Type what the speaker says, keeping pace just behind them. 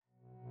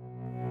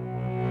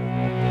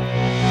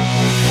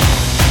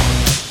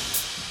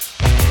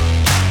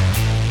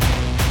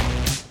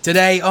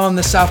Today on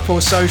the Southpaw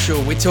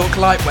Social, we talk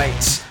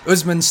lightweights.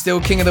 Usman still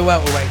king of the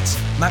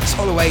welterweights. Max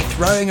Holloway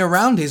throwing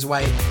around his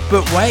weight.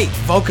 But wait,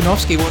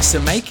 Volkanovski wants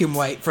to make him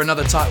wait for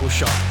another title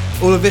shot.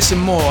 All of this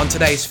and more on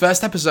today's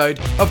first episode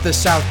of the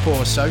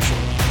Southpaw Social.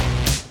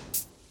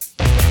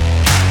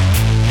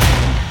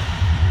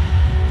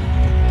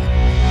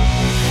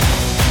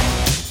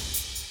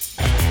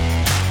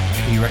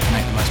 Who you reckon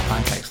ate the most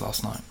pancakes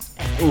last night?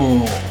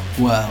 Oh,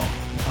 well,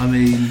 I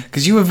mean...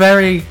 Because you were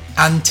very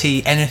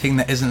anti anything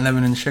that isn't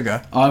lemon and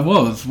sugar. I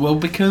was. Well,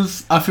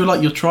 because I feel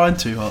like you're trying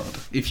too hard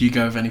if you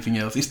go with anything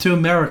else. It's too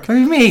American. What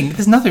do you mean?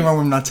 There's nothing wrong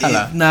with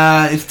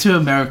Nutella. It's too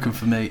American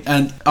for me.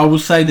 And I will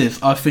say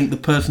this, I think the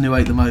person who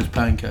ate the most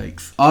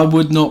pancakes, I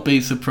would not be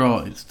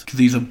surprised, because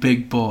he's a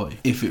big boy,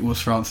 if it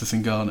was Francis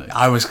Ngannou.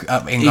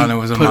 Ngannou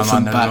was on my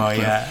mind as well,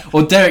 yeah.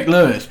 Or Derek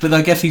Lewis, but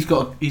I guess he's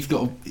got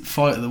a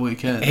fight at the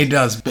weekend. He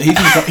does. But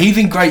he's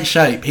in great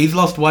shape. He's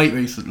lost weight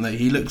recently.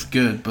 He looks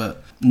good,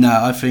 but...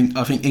 No, I think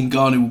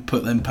Ngannou will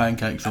put them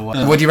pancakes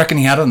away. What do you reckon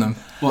he had on them?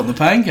 What, the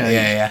pancakes?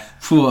 Yeah.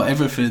 For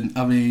everything.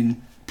 I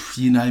mean,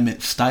 you name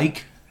it.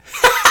 Steak.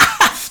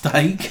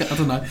 Steak. I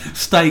don't know.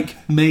 Steak,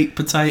 meat,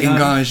 potato.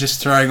 Ngannou's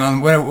just throwing on...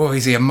 What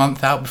was he, a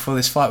month out before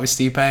this fight with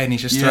Stipe? And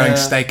he's just throwing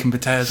steak and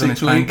potatoes on his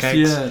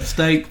pancakes? Yeah,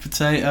 steak,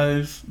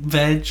 potatoes,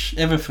 veg,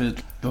 everything.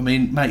 I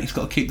mean, mate, he's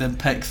got to keep them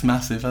pecs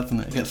massive,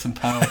 hasn't it? Get some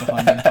power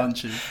behind them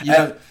punches. You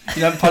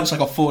don't punch like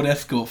a Ford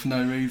Escort for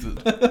no reason.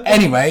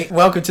 Anyway,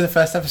 welcome to the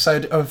first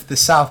episode of the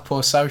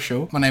Southpaw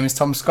Social. My name is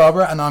Tom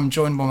Scarborough, and I'm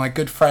joined by my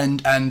good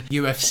friend and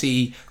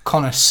UFC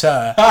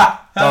connoisseur,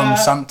 Dom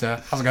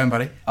Sumter. How's it going,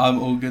 buddy?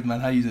 I'm all good,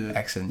 man. How you doing?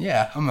 Excellent.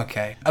 Yeah, I'm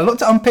okay. A lot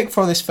to unpick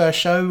for this first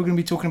show. We're going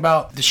to be talking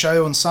about the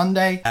show on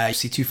Sunday,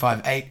 UFC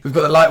 258. We've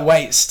got the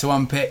lightweights to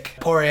unpick.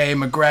 Poirier,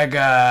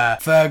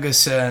 McGregor,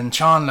 Ferguson,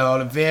 Chandler,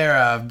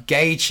 Oliveira,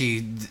 Gaethje.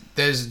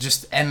 There's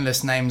just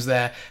endless names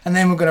there. And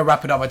then we're going to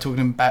wrap it up by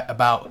talking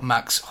about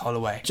Max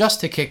Holloway.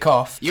 Just to kick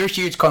off, you're a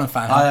huge Conor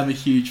fan, huh? I am a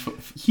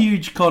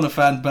huge Conor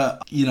fan,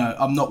 but,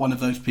 I'm not one of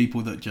those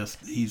people that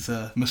he's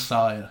a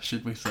messiah,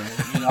 should we say.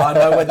 I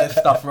know when there's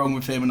stuff wrong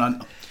with him,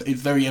 and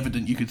it's very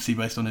evident, you could see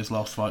based on his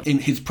last fight, in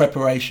his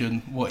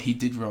preparation, what he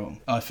did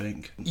wrong, I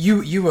think.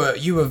 You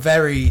were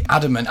very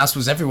adamant, as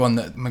was everyone,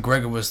 that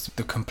McGregor was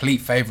the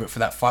complete favourite for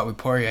that fight with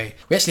Poirier.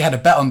 We actually had a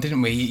bet on,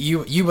 didn't we?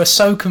 You were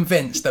so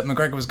convinced that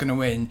McGregor was going to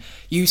win.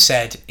 You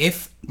said,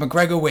 if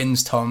McGregor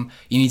wins, Tom,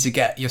 you need to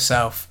get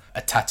yourself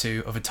a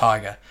tattoo of a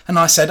tiger. And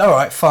I said, all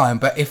right, fine,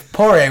 but if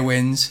Poirier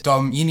wins,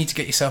 Dom, you need to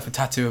get yourself a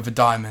tattoo of a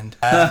diamond.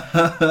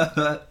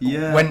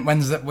 Yeah. When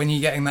are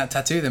you getting that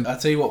tattoo then? I'll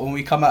tell you what, when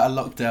we come out of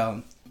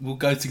lockdown, we'll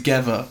go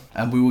together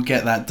and we will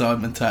get that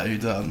diamond tattoo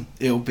done.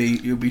 It'll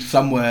be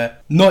somewhere,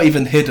 not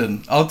even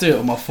hidden. I'll do it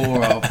on my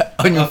forearm.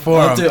 On your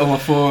forearm? I'll do it on my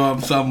forearm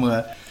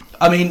somewhere.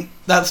 I mean,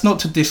 that's not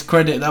to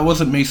discredit. That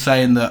wasn't me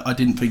saying that I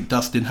didn't think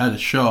Dustin had a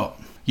shot.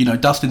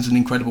 Dustin's an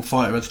incredible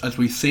fighter, as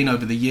we've seen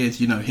over the years.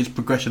 His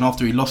progression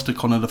after he lost to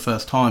Conor the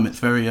first time, it's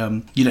very,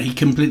 he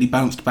completely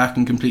bounced back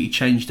and completely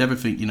changed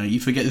everything. You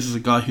forget this is a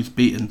guy who's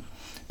beaten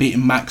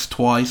Max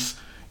twice,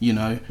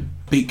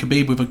 beat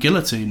Khabib with a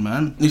guillotine,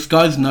 man. This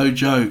guy's no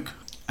joke.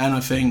 And I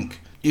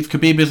think if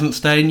Khabib isn't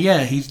staying,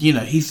 he's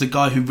the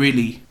guy who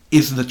really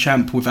is the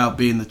champ without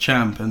being the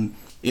champ. And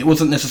it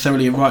wasn't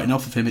necessarily a writing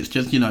off of him. It's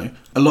just, a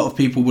lot of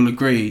people will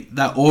agree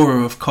that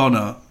aura of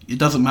Conor, it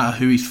doesn't matter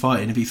who he's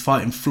fighting. If he's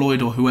fighting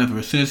Floyd or whoever,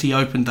 as soon as he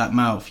opened that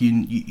mouth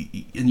and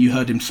you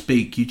heard him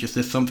speak,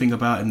 there's something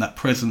about him, that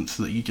presence,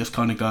 that you just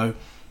kind of go,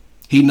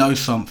 he knows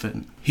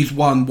something. He's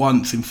won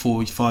once in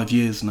 4-5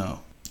 years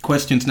now.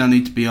 Questions now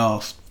need to be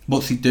asked.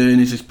 What's he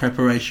doing? Is his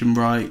preparation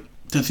right?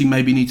 Does he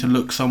maybe need to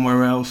look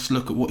somewhere else?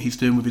 Look at what he's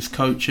doing with his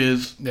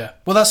coaches? Yeah.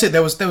 Well, that's it.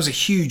 There was a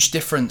huge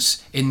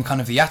difference in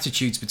kind of the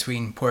attitudes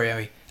between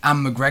Poirier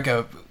and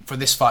McGregor for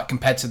this fight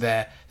compared to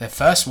their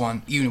first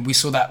one. We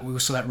saw that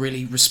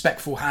really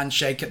respectful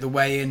handshake at the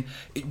weigh-in.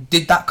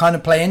 Did that kind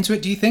of play into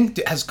it, do you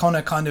think? Has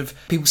Conor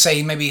people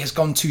say maybe has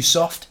gone too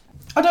soft?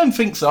 I don't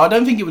think so. I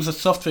don't think it was a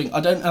soft thing.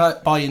 I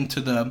don't buy into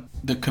the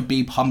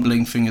Khabib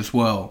humbling thing as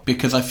well,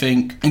 because I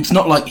think it's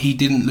not like he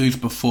didn't lose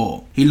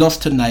before. He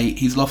lost to Nate,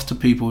 he's lost to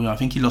people, I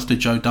think he lost to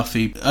Joe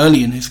Duffy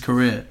early in his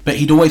career, but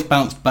he'd always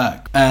bounced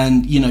back.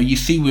 And, you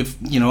see with,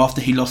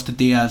 after he lost to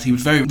Diaz, he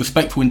was very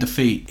respectful in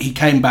defeat. He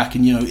came back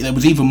and, there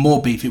was even more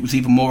beef, it was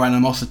even more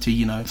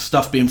animosity,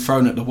 stuff being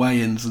thrown at the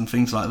weigh-ins and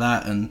things like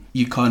that, and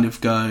you kind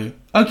of go,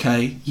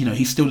 okay,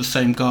 he's still the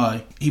same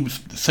guy. He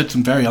said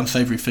some very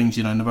unsavoury things,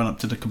 in the run-up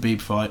to the Khabib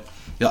fight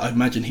that I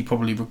imagine he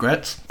probably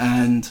regrets.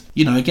 And,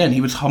 again,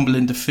 he was humble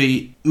in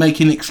defeat.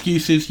 Making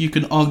excuses, you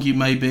can argue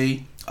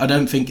maybe. I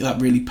don't think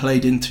that really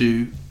played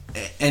into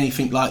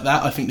anything like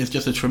that. I think there's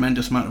just a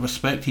tremendous amount of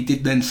respect. He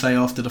did then say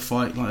after the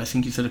fight, like I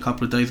think he said a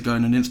couple of days ago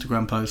in an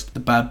Instagram post, the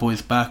bad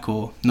boy's back,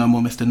 or no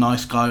more Mr.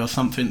 Nice Guy or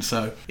something.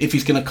 So if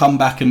he's going to come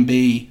back and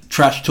be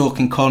trash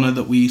talking Conor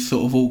that we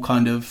sort of all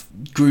kind of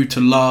grew to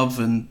love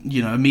and,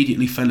 you know,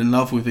 immediately fell in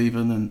love with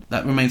even, and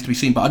that remains to be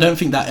seen. But I don't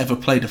think that ever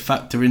played a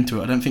factor into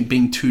it. I don't think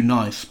being too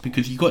nice,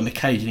 because you got in the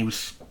cage and he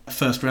was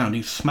first round,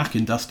 he was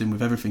smacking Dustin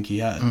with everything he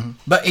had.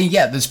 But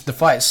the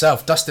fight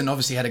itself, Dustin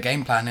obviously had a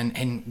game plan,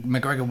 and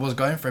McGregor was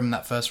going for him in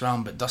that first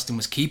round, but Dustin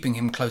was keeping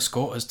him close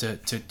quarters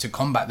to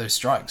combat those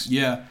strikes.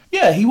 Yeah,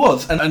 he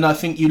was. And I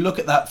think you look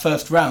at that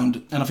first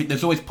round, and I think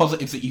there's always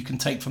positives that you can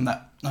take from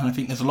that. And I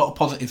think there's a lot of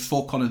positives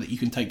for Conor that you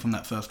can take from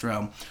that first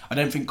round. I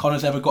don't think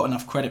Conor's ever got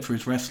enough credit for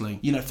his wrestling.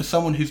 You know, for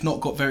someone who's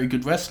not got very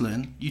good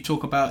wrestling, you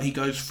talk about he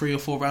goes 3 or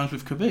 4 rounds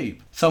with Khabib.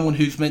 Someone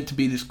who's meant to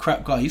be this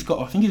crap guy. I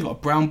think he's got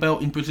a brown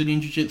belt in Brazilian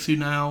Jiu-Jitsu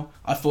now.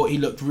 I thought he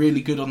looked really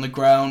good on the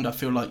ground. I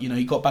feel like,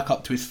 he got back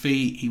up to his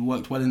feet. He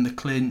worked well in the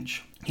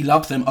clinch. He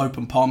loves them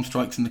open palm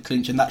strikes in the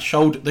clinch, and that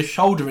shoulder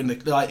in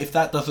the if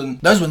that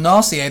doesn't. Those were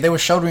nasty, eh? They were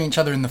shouldering each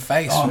other in the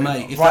face. Oh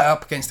mate, right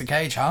up against the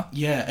cage, huh?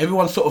 Yeah,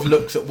 everyone sort of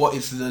looks at what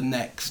is the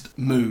next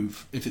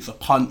move. If it's a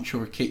punch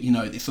or a kick,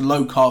 it's a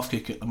low calf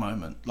kick at the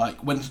moment.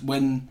 Like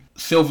when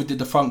Silva did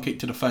the front kick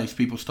to the face,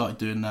 people started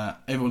doing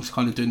that. Everyone's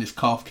kind of doing this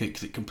calf kick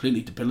because it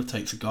completely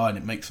debilitates a guy and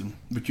it makes him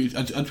reduce,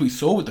 as we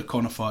saw with the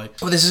Conor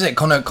fight. Well, this is it.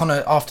 Conor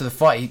after the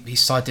fight, he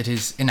cited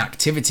his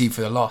inactivity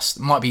for the loss.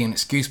 It might be an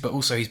excuse, but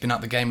also he's been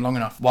out the game long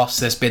enough. Whilst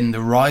there's been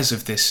the rise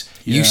of this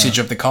usage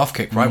of the calf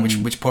kick, right,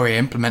 which Poirier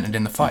implemented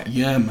in the fight.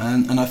 Yeah,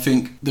 man. And I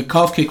think the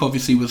calf kick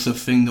obviously was the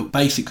thing that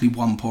basically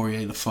won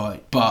Poirier the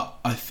fight. But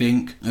I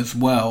think as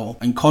well,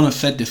 and Conor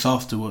said this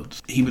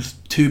afterwards, he was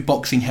too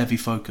boxing heavy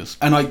focused.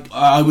 And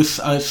I was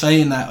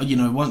saying that,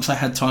 once I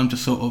had time to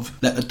sort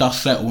of let the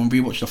dust settle and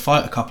rewatch the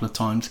fight a couple of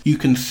times, you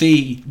can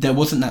see there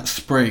wasn't that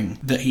spring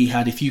that he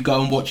had. If you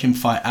go and watch him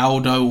fight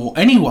Aldo or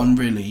anyone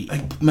really,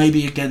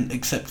 maybe again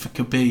except for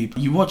Khabib,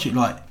 you watch it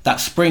like that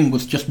spring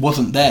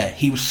wasn't there.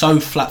 He was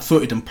so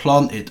flat-footed and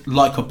planted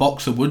like a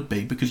boxer would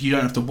be, because you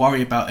don't have to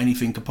worry about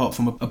anything apart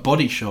from a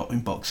body shot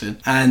in boxing.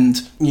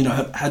 And,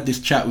 I've had this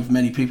chat with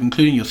many people,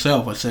 including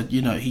yourself. I said,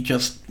 he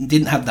just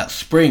didn't have that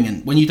spring.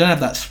 And when you don't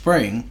have that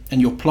spring and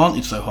you're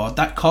planted so hard,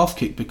 that calf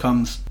kick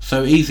becomes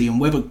so easy. And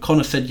whether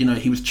Conor said,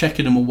 he was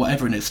checking him or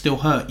whatever and it still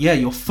hurt,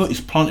 your foot is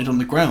planted on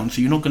the ground,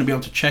 so you're not going to be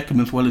able to check him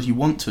as well as you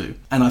want to.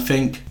 And I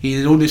think he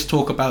did all this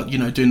talk about,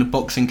 doing the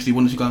boxing because he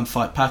wanted to go and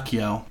fight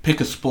Pacquiao. Pick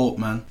a sport,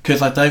 man.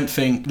 Because I don't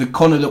think the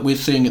Conor that we're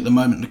seeing at the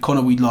moment, the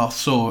Conor we last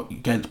saw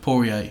against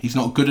Poirier, he's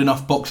not a good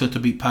enough boxer to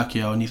beat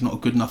Pacquiao, and he's not a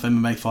good enough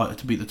MMA fighter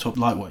to beat the top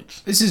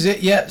lightweights. This is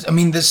it, yeah. I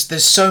mean,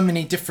 there's so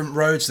many different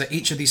roads that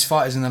each of these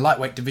fighters in the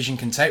lightweight division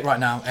can take right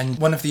now. And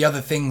one of the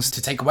other things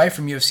to take away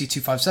from UFC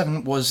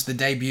 257 was the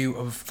debut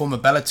of former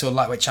Bellator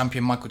lightweight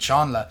champion Michael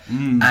Chandler.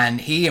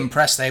 And he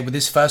impressed with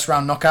his first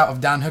round knockout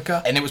of Dan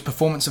Hooker, and it was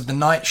performance of the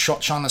night,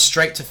 shot Chandler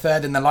straight to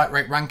third in the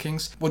lightweight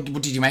rankings. What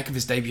did you make of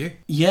his debut?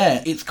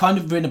 Yeah, it's kind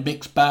of been a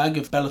mixed bag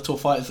of Bellator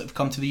fighters that have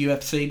come to the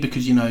UFC,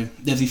 because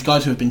there's these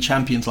guys who have been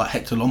champions like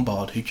Hector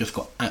Lombard who just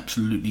got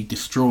absolutely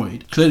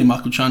destroyed. Clearly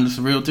Michael Chandler's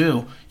the real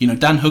deal.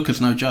 Dan Hooker's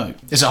no joke.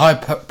 It's a high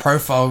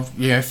profile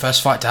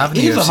first fight to have in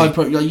the UFC. It is a high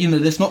profile.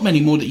 There's not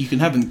many more that you can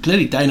have, and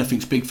clearly Dana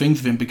thinks big things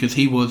of him because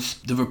he was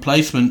the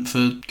replacement for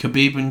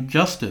Khabib and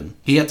Justin.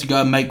 He had to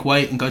go and make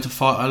weight and go to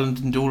Fight Island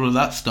and do all of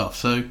that stuff.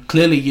 So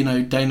clearly,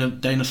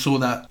 Dana saw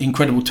that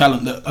incredible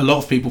talent that a lot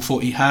of people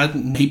thought he had,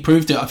 and he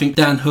proved it. I think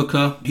Dan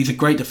Hooker, he's a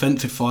great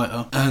defensive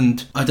fighter,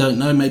 and I don't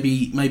know,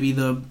 maybe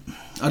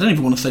I don't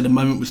even want to say the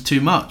moment was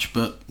too much,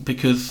 but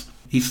because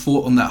he's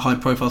fought on that high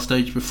profile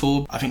stage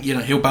before, I think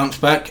he'll bounce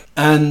back.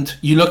 And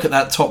you look at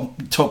that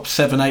top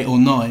 7, 8 or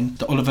 9,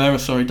 the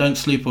Oliveira, don't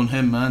sleep on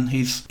him, man.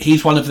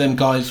 He's one of them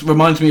guys,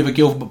 reminds me of a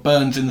Gilbert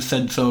Burns in the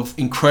sense of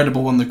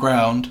incredible on the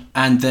ground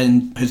and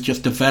then has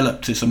just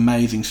developed this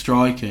amazing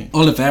striking.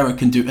 Oliveira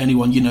can do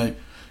anyone,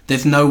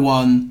 there's no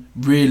one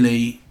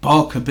really,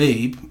 bar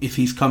Khabib, if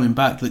he's coming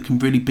back, that can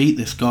really beat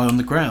this guy on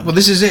the ground. Well,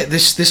 this is it.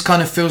 This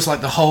kind of feels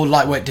like the whole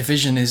lightweight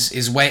division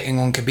is waiting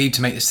on Khabib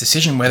to make this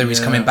decision, whether he's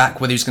coming back,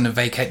 whether he's going to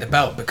vacate the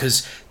belt,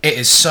 because it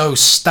is so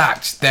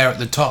stacked there at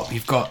the top.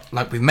 You've got,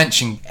 like we've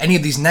mentioned, any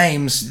of these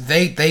names,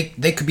 they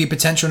could be a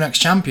potential next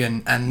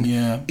champion. And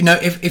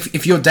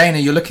if you're Dana,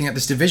 you're looking at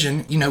this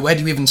division, where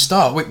do you even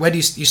start? Where do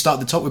you start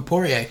at the top with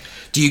Poirier?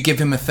 Do you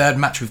give him a third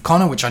match with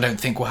Conor, which I don't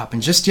think will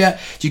happen just yet?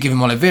 Do you give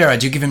him Oliveira?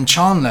 Do you give him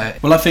Chandler?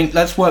 Well, I think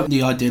let's work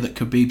the idea that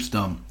Khabib's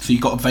done. So you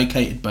got a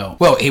vacated belt.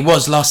 Well, he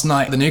was last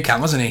night at the Nou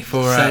Camp, wasn't he?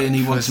 Saying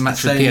he wants his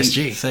match with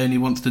PSG. Saying he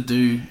wants to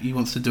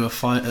do a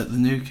fight at the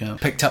Nou Camp.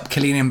 Picked up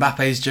Kylian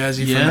Mbappe's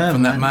jersey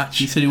from that match.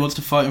 He said he wants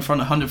to fight in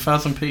front of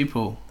 100,000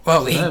 people.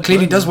 Well, he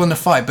clearly does want to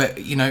fight, but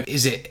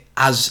is it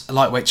as a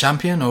lightweight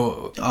champion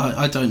or?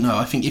 I don't know.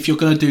 I think if you're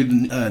going to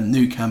do the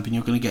Nou Camp and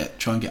you're going to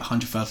try and get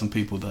 100,000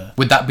 people there,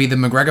 would that be the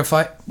McGregor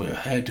fight? Well,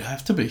 it'd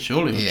have to be,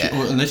 surely. Yeah.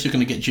 Or unless you're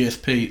going to get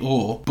GSP,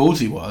 or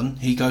ballsy one,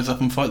 he goes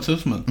up and fights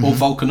Usman, or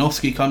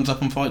Volkanovski comes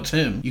up and fights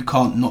him. You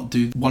can't not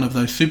do one of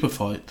those super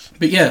fights.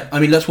 But yeah, I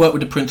mean, let's work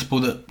with the principle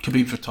that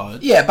Khabib's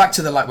retired. Yeah, back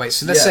to the lightweight.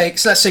 So let's say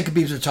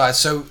Khabib's retired.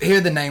 So here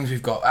are the names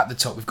we've got at the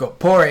top. We've got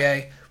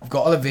Poirier, we've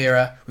got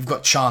Oliveira, we've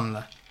got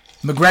Chandler.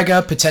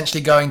 McGregor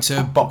potentially going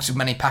to box with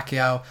Manny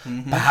Pacquiao,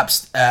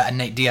 perhaps a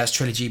Nate Diaz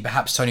trilogy,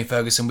 perhaps Tony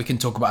Ferguson. We can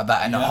talk about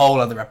that in a whole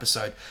other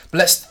episode. But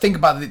let's think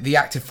about the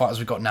active fighters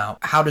we've got now.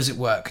 How does it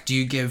work? Do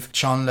you give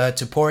Chandler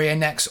to Poirier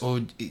next, or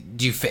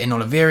do you fit in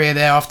Oliveira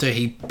there after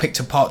he picked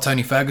apart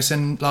Tony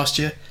Ferguson last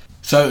year?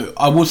 So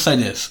I will say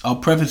this. I'll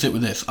preface it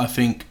with this. I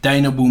think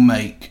Dana will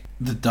make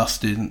the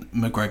Dustin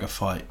McGregor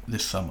fight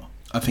this summer.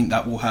 I think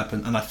that will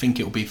happen, and I think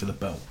it will be for the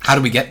belt. How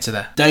do we get to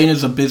there?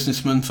 Dana's a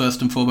businessman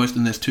first and foremost,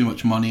 and there's too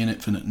much money in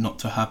it for it not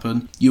to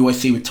happen. You always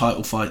see with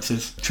title fights,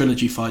 there's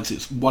trilogy fights,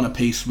 it's one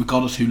apiece,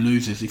 regardless who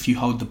loses. If you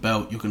hold the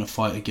belt, you're going to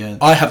fight again.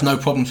 I have no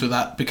problems with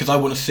that because I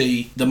want to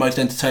see the most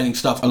entertaining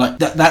stuff. I like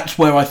that. That's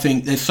where I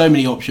think there's so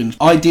many options.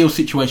 Ideal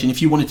situation, if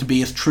you wanted to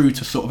be as true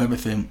to sort of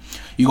everything,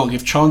 you got to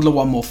give Chandler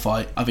one more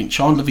fight. I think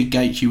Chandler v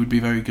Gaethje would be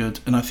very good,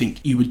 and I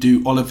think you would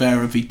do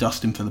Oliveira v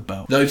Dustin for the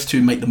belt. Those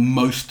two make the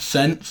most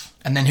sense.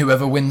 And then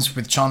whoever wins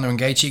with Chandler and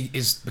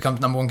Gaethje becomes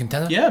number one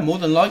contender? Yeah, more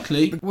than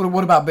likely.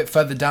 What about a bit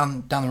further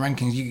down the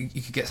rankings?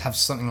 You could have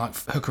something like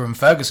Hooker and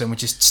Ferguson,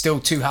 which is still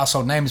two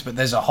household names, but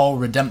there's a whole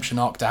redemption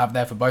arc to have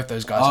there for both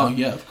those guys. Oh,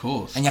 yeah, of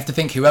course. And you have to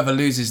think whoever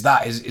loses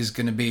that is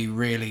going to be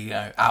really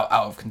out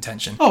of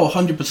contention. Oh,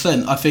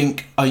 100%. I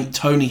think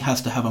Tony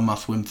has to have a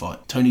must-win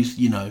fight. Tony's,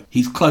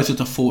 he's closer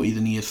to 40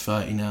 than he is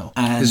 30 now.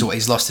 And This is what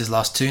he's lost his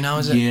last two now,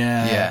 is it?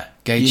 Yeah. Yeah.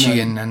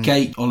 Gaethje and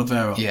Gate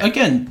Oliveira. Yeah.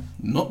 Again,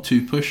 not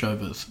two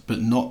pushovers,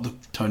 but not the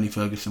Tony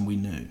Ferguson we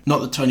knew.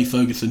 Not the Tony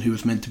Ferguson who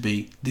was meant to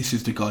be, this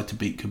is the guy to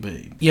beat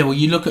Khabib. Yeah, well,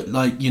 you look at,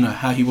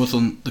 how he was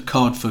on the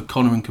card for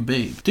Conor and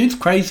Khabib. Dude's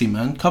crazy,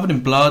 man. Covered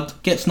in blood,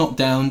 gets knocked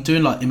down,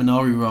 doing,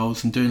 Imanari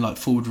rolls and doing,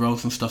 forward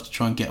rolls and stuff to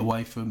try and get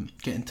away from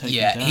getting taken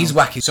down. Yeah, he's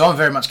wacky. So I'm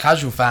very much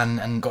casual fan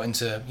and got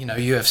into,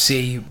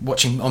 UFC,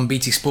 watching on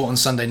BT Sport on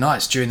Sunday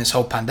nights during this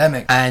whole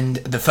pandemic. And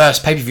the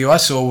first pay-per-view I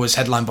saw was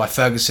headlined by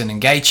Ferguson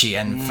and Gaethje,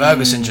 and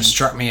Ferguson just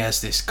struck me as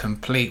this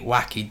complete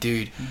wacky dude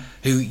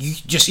who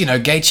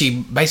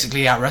Gaethje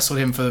basically out-wrestled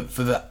him for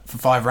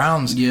 5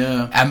 rounds.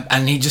 Yeah.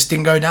 And he just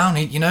didn't go down.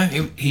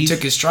 He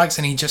took his strikes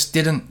and he just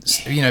didn't,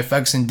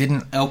 Ferguson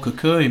didn't. El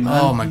Kukui,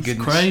 man. Oh my He's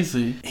goodness.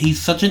 Crazy. He's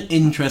such an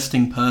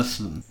interesting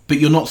person, but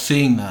you're not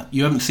seeing that.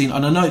 You haven't seen,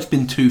 and I know it's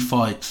been 2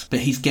 fights, but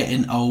he's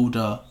getting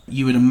older.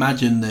 You would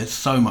imagine there's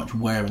so much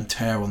wear and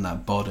tear on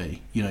that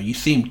body. You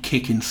see him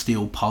kicking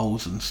steel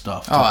poles and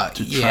stuff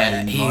to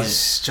train.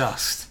 He's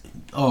just...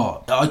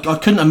 Oh, I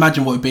couldn't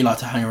imagine what it'd be like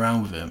to hang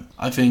around with him.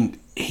 I think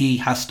he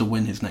has to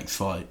win his next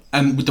fight.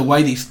 And with the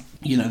way these,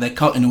 they're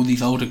cutting all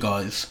these older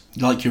guys,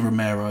 like your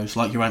Romeros,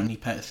 like your Anthony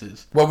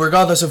Pettis's. Well,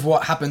 regardless of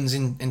what happens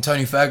in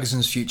Tony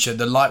Ferguson's future,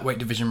 the lightweight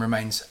division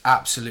remains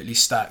absolutely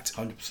stacked.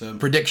 100%.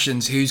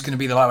 Predictions, who's going to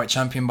be the lightweight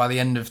champion by the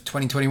end of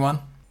 2021?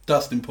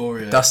 Dustin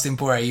Poirier. Dustin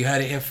Poirier, you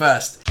heard it here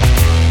first.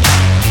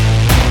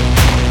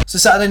 So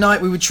Saturday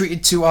night we were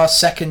treated to our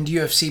second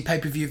UFC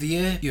pay-per-view of the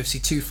year,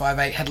 UFC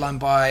 258, headlined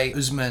by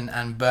Usman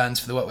and Burns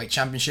for the welterweight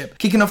championship.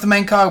 Kicking off the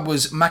main card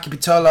was Maki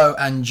Pitolo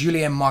and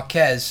Julian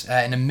Marquez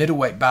in a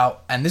middleweight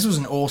bout, and this was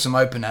an awesome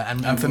opener.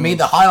 And for me,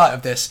 the highlight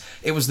of this,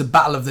 it was the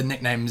battle of the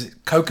nicknames.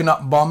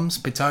 Coconut Bombs,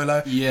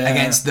 Pitolo,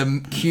 against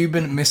the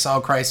Cuban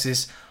Missile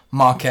Crisis,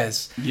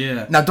 Marquez.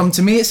 Yeah. Now, Dom,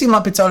 to me, it seemed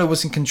like Pitolo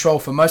was in control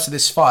for most of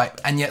this fight,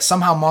 and yet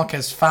somehow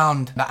Marquez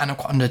found that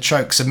anaconda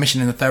choke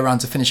submission in the third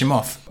round to finish him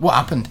off. What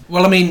happened?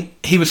 Well,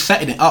 he was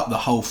setting it up the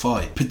whole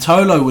fight.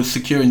 Pitolo was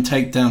securing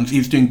takedowns. He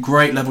was doing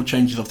great level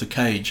changes off the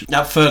cage.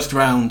 That first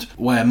round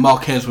where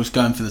Marquez was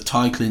going for the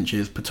tie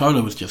clinches,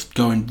 Pitolo was just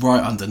going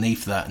right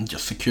underneath that and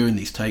just securing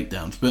these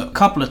takedowns. But a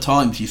couple of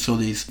times you saw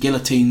these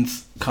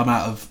guillotines come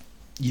out of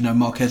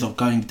Marquez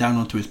going down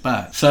onto his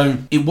back. So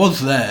it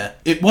was there.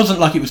 It wasn't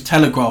like it was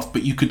telegraphed,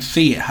 but you could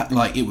see it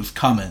like it was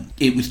coming.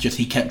 It was just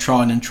he kept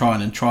trying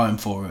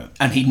for it.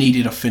 And he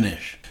needed a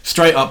finish.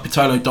 Straight up,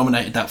 Pitolo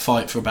dominated that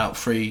fight for about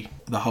 3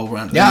 the whole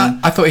round. Yeah,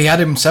 I thought he had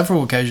him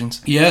several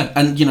occasions. Yeah,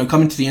 and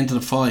coming to the end of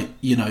the fight,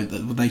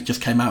 they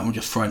just came out and were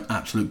just throwing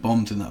absolute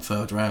bombs in that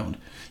third round.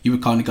 You were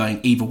kind of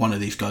going, either one of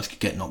these guys could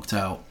get knocked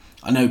out.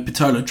 I know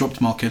Pitolo dropped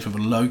Marquez with a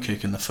low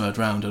kick in the third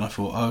round, and I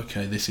thought,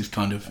 okay, this is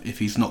kind of, if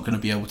he's not going to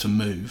be able to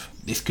move,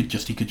 he could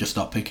just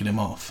start picking him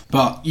off.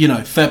 But,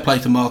 fair play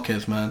to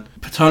Marquez, man.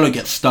 Pitolo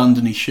gets stunned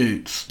and he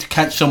shoots. To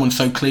catch someone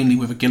so cleanly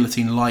with a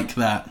guillotine like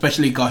that,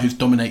 especially a guy who's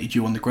dominated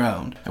you on the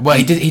ground. Well,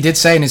 he did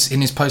say in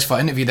his post-fight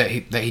interview that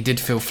he did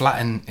feel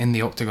flat in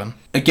the octagon.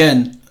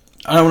 Again,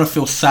 I don't want to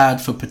feel sad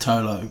for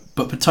Pitolo,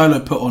 but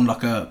Pitolo put on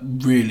a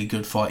really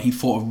good fight. He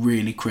fought a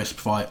really crisp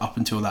fight up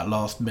until that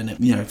last minute.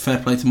 Fair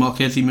play to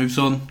Marquez, he moves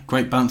on.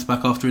 Great bounce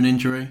back after an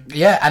injury.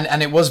 Yeah,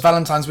 and it was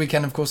Valentine's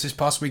weekend, of course, this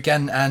past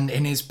weekend, and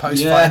in his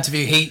post-fight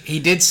interview,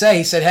 he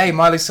said, hey,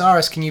 Miley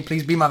Cyrus, can you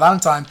please be my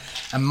Valentine?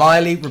 And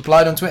Miley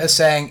replied on Twitter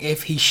saying,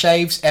 if he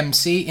shaves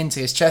MC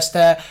into his chest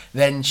hair,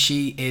 then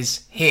she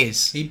is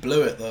his. He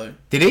blew it, though.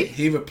 Did he?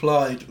 He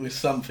replied with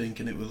something,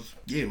 and it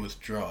was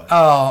dry.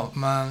 Oh,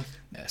 man.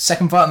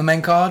 Second fight on the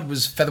main card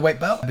was featherweight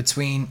belt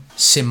between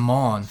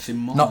Simon.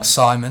 Not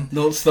Simon.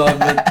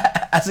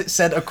 as it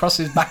said across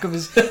his back of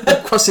his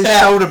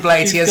shoulder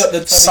blades. He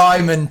has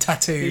Simon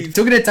tattooed.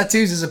 Talking of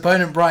tattoos, his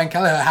opponent Brian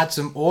Kelleher had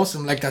some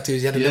awesome leg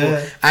tattoos. He had a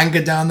little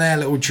anchor down there, a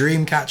little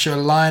dream catcher, a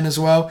lion as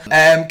well.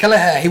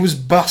 Kelleher, he was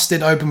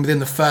busted open within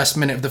the first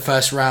minute of the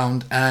first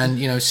round,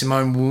 and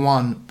Simone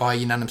won by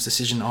unanimous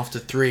decision after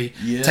 3.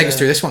 Take us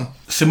through this one.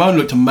 Simone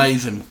looked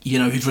amazing.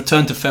 His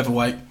return to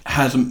featherweight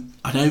hasn't.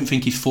 I don't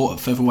think he's fought at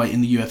featherweight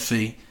in the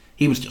UFC.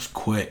 He was just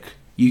quick.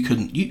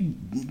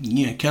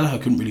 Kelleher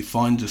couldn't really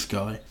find this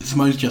guy.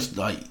 Simone's just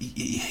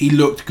he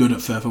looked good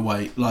at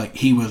featherweight.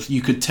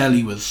 You could tell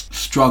he was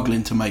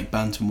struggling to make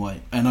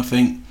bantamweight. And I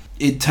think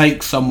it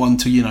takes someone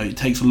to, it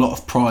takes a lot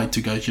of pride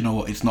to go, you know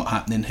what, it's not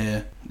happening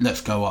here.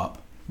 Let's go up.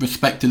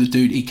 Respect to the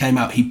dude. He came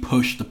out, he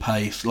pushed the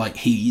pace.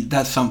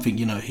 That's something,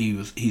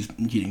 he's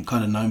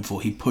kind of known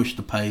for. He pushed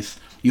the pace.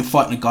 You're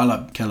fighting a guy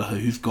like Kelleher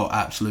who's got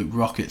absolute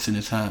rockets in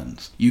his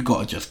hands. You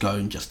got to just go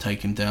and just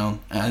take him down,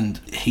 and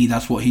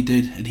that's what he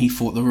did, and he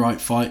fought the right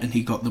fight, and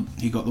he got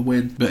the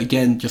win. But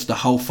again, just the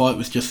whole fight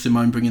was just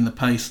Simone bringing the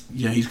pace.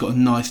 He's got a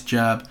nice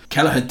jab.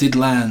 Kelleher did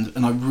land,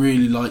 and I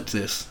really liked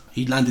this.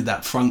 He landed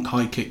that front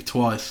high kick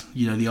twice,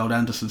 the old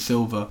Anderson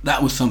Silva.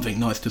 That was something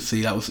nice to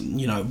see. That was,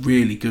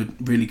 really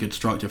good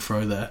structure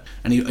throw there.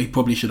 And he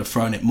probably should have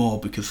thrown it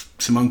more because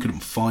Simone couldn't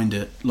find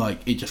it.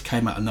 It just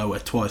came out of nowhere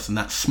twice. And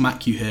that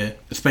smack you hear,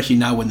 especially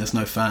now when there's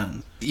no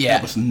fans.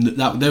 Yeah.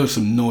 There was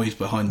some noise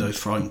behind those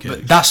front kicks.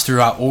 But that's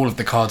throughout all of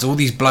the cards, all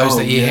these blows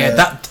that you hear.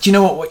 Do you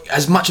know what?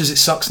 As much as it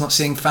sucks not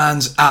seeing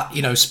fans at,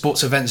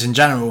 sports events in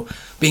general,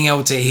 being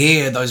able to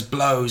hear those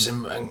blows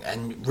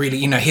and really,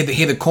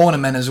 hear the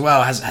cornermen as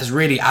well has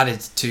really added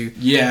to,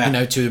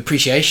 to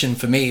appreciation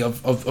for me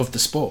of the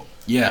sport.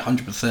 Yeah,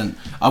 100%.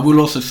 I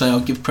will also say I'll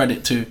give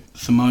credit to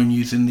Simone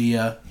using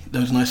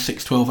those nice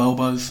 6-12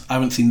 elbows. I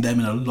haven't seen them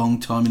in a long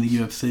time in the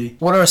UFC.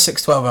 What are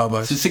 6-12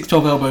 elbows? So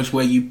 6-12 elbows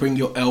where you bring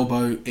your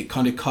elbow, it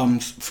kind of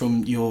comes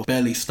from your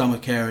belly,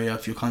 stomach area,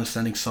 if you're kind of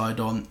standing side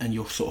on, and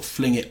you'll sort of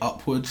fling it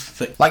upwards.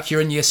 So, like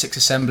you're in year 6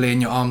 assembly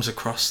and your arms are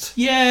crossed.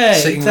 Yeah,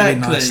 sitting exactly.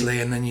 Really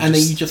nicely, and then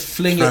you just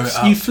fling it.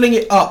 You fling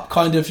it up,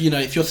 kind of,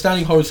 if you're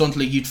standing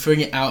horizontally, you'd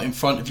fling it out in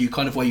front of you,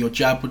 kind of where your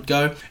jab would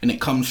go, and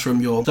it comes from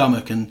your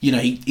stomach. And,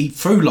 he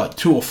threw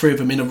 2 or 3 of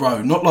them in a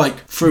row. Not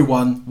threw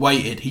one,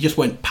 waited. He just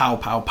went pow,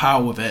 pow, pow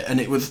with it,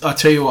 and it was, I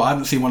tell you what, I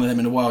haven't seen one of them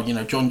in a while.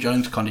 John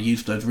Jones kind of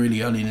used those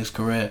really early in his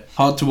career.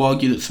 Hard to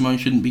argue that Simone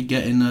shouldn't be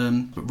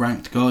getting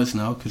ranked guys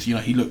now, because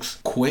he looks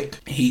quick,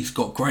 he's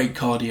got great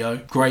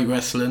cardio, great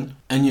wrestling,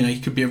 and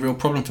he could be a real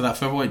problem for that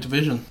featherweight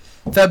division.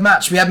 Third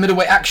match, we had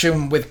middleweight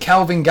action with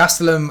Kelvin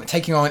Gastelum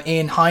taking on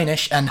Ian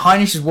Heinisch, and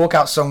Heinish's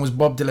walkout song was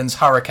Bob Dylan's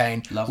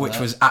Hurricane, which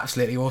was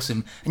absolutely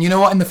awesome. And you know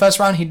what? In the first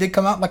round, he did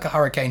come out like a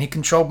hurricane. He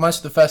controlled most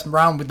of the first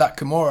round with that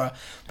Kimura,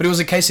 but it was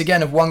a case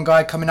again of one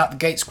guy coming out the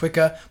gates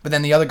quicker, but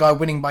then the other guy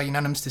winning by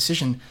unanimous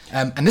decision.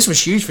 And this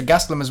was huge for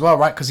Gastelum as well,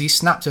 right? Because he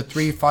snapped a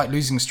 3-fight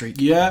losing streak.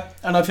 Yeah,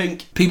 and I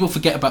think people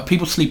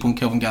sleep on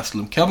Kelvin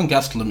Gastelum. Kelvin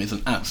Gastelum is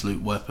an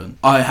absolute weapon.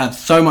 I have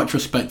so much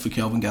respect for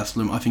Kelvin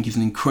Gastelum. I think he's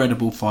an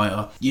incredible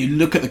fighter. You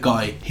look at the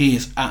guy, he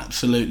is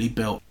absolutely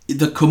built.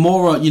 The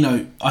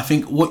Kimura, I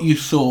think what you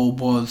saw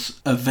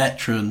was a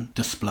veteran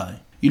display.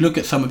 You look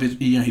at some of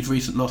his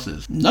recent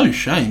losses. No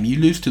shame, you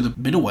lose to the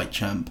middleweight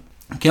champ.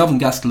 Kelvin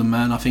Gastelum,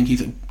 man, I think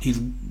he's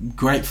a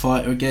great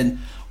fighter.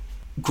 Again,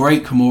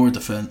 great Kimura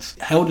defense.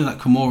 Held in that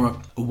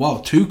Kimura,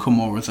 2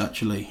 Kimuras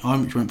actually.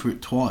 Heinisch went through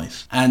it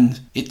twice,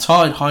 and it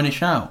tired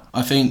Heinisch out.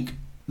 I think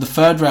the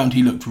third round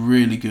he looked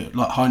really good.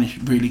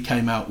 Heinisch really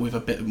came out with a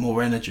bit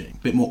more energy, a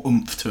bit more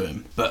oomph to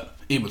him, but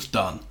it was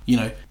done.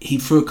 He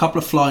threw a couple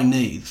of flying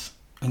knees,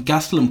 and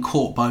Gastelum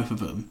caught both of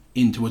them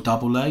into a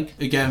double leg.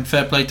 Again,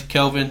 fair play to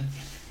Kelvin.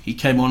 He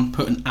came on,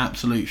 put an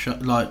absolute show,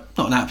 not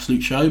an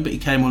absolute show, but he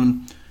came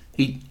on.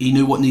 He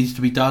knew what needed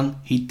to be done.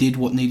 He did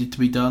what needed to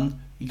be done.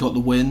 He got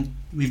the win.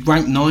 He's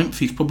ranked 9th.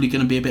 He's probably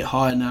going to be a bit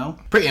higher now.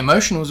 Pretty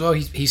emotional as well.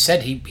 He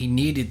said he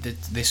needed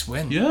this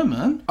win. Yeah,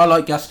 man. I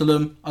like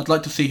Gastelum. I'd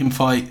like to see him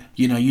fight.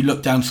 You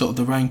look down sort of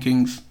the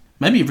rankings.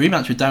 Maybe a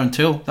rematch with Darren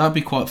Till. That would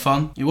be quite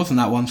fun. It wasn't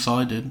that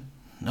one-sided.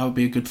 That would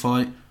be a good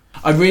fight.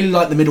 I really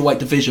like the middleweight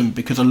division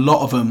because a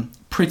lot of them,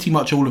 pretty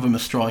much all of them, are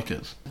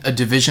strikers. A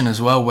division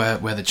as well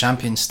where the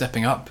champion's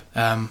stepping up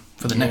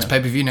for the next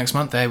pay-per-view next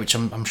month which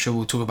I'm sure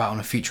we'll talk about on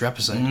a future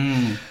episode.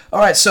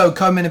 Alright, so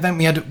co-main event,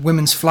 we had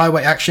women's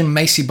flyweight action.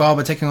 Macy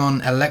Barber taking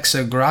on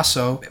Alexa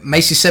Grasso.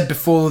 Macy said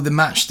before the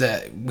match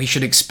that we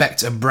should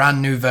expect a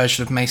brand new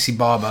version of Macy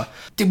Barber.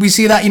 Did we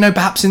see that,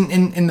 perhaps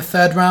in the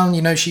third round?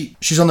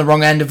 She's on the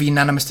wrong end of a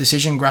unanimous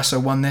decision. Grasso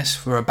won this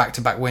for her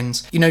back-to-back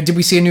wins. Did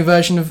we see a new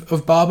version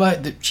of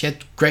Barber? She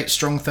had great,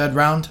 strong third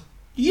round?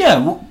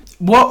 Yeah,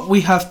 what we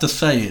have to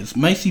say is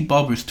Macy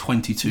Barber is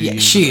 22 years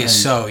old. She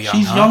is so young.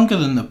 She's younger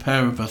than the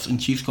pair of us,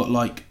 and she's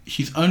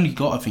only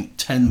got I think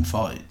 10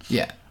 fights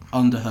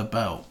under her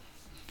belt.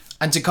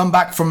 And to come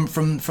back from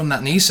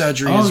that knee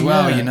surgery as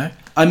well,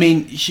 I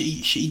mean,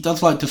 she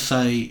does like to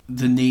say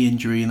the knee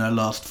injury in her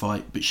last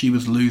fight, but she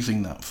was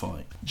losing that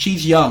fight.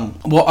 She's young.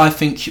 What I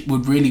think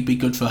would really be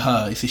good for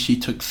her is if she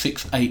took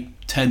 6,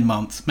 8, 10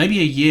 months, maybe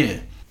a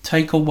year,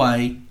 take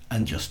away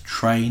and just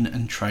train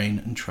and train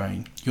and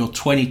train. You're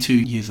 22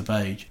 years of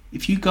age.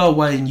 If you go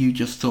away and you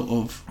just sort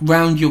of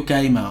round your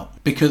game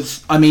out,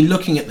 because, I mean,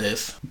 looking at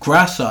this,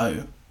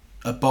 Grasso,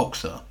 a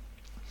boxer,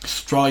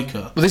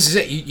 striker. Well, this is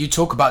it. You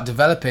talk about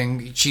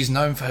developing. She's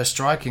known for her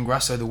striking,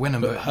 Grasso the winner,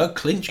 but her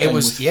clinch game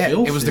was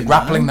filthy, it was the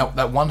grappling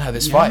that won her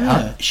this fight.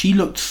 Huh? She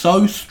looked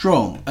so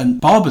strong,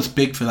 and Barbara's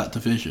big for that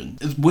division.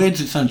 As weird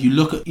as it sounds, you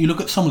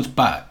look at someone's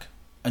back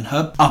and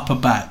her upper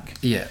back.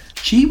 Yeah.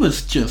 She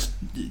was just,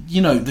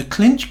 the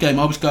clinch game.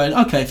 I was going,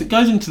 okay, if it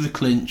goes into the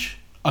clinch,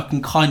 I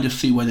can kind of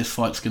see where this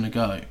fight's going to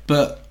go.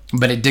 But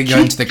it did go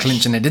into the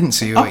clinch and it didn't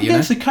see up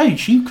against the cage.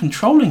 She was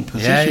controlling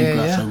position.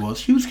 Grasso was.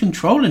 She was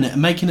controlling it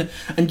and making it.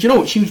 And do you know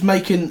what? She was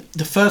making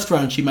the first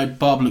round. She made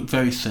Barbara look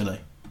very silly.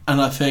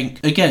 And I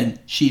think, again,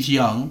 she's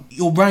young.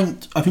 You're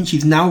ranked. I think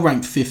she's now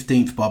ranked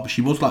 15th, Barbara.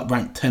 She was like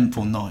ranked 10th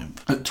or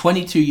 9th. At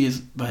 22 years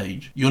of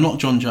age, you're not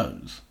John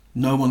Jones.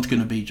 No one's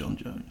going to be John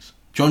Jones.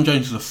 John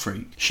Jones is a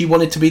freak. She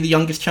wanted to be the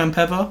youngest champ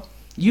ever.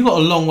 You got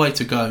a long way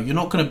to go. You're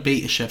not going to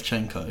beat a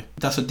Shevchenko.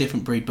 That's a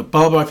different breed. But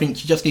Barbara, I think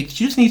she just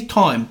needs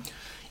time.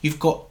 You've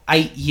got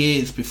 8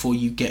 years before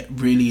you get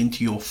really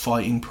into your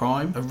fighting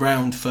prime,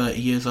 around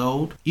 30 years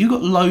old. You've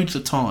got loads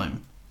of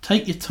time.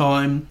 Take your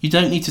time. You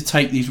don't need to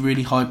take these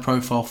really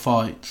high-profile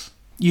fights.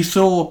 You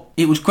saw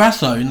it was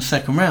Grasso in the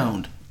second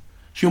round.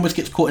 She almost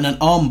gets caught in an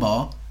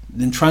armbar,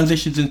 then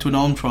transitions into an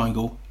arm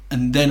triangle,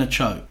 and then a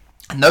choke.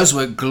 And those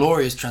were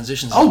glorious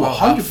transitions as well.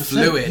 100%.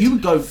 Fluid. You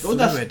would go,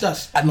 fluid.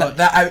 That's and like,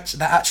 that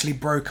actually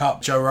broke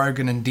up Joe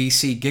Rogan and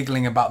DC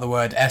giggling about the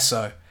word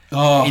ESO.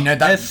 Oh, that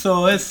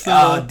eso.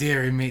 Oh,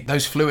 dearie me.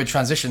 Those fluid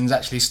transitions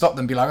actually stop them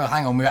and be like, oh,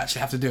 hang on, we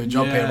actually have to do a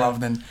job here rather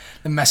than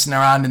messing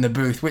around in the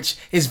booth, which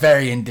is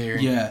very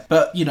endearing. Yeah,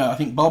 but, I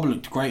think Barbara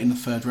looked great in the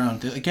third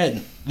round.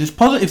 Again, there's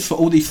positives for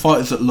all these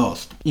fighters that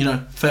lost.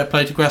 Fair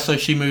play to Grasso,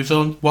 she moves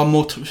on.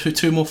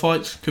 Two more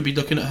fights. Could be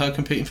looking at her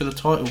competing for the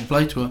title.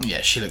 Play to her. Yeah,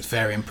 she looked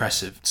very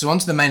impressive. So on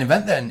to the main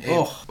event then.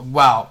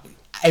 Wow.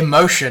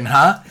 Emotion,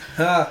 huh?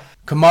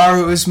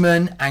 Kamaru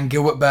Usman and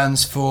Gilbert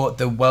Burns for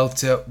the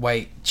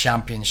welterweight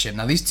championship.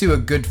 Now, these two are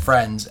good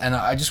friends, and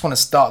I just want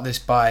to start this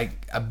by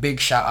a big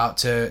shout out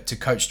to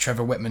Coach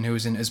Trevor Whitman, who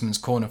was in Usman's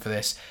corner for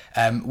this.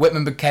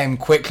 Whitman became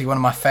quickly one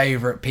of my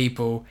favourite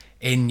people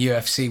in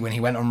UFC when he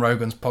went on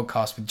Rogan's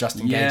podcast with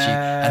Justin Gaethje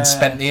and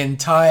spent the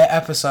entire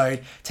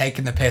episode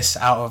taking the piss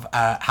out of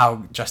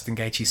how Justin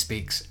Gaethje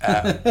speaks,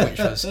 which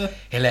was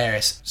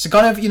hilarious. So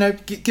kind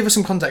of, give us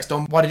some context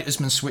on why did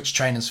Usman switch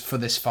trainers for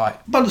this fight?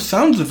 By the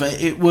sounds of it,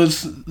 it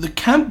was the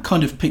camp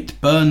kind of picked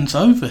Burns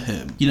over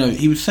him.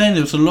 He was saying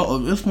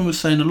Usman was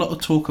saying a lot of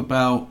talk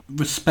about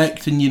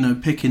respect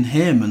and, picking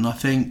him, and I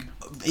think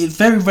it's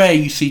very rare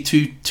you see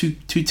two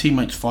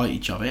teammates fight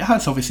each other. It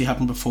has obviously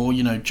happened before,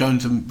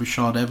 Jones and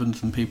Rashad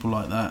Evans and people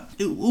like that.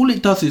 All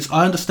it does is,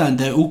 I understand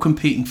they're all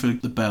competing for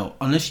the belt.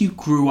 Unless you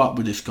grew up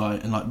with this guy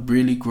and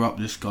really grew up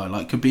with this guy,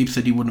 like Khabib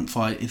said he wouldn't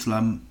fight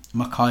Islam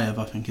Makhachev,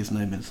 I think his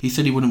name is. He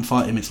said he wouldn't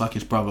fight him, it's like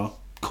his brother.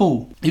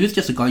 Cool. If it's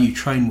just a guy you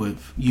train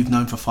with, you've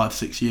known for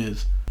 5-6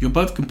 years, you're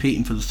both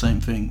competing for the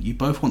same thing. You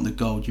both want the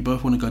gold, you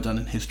both want to go down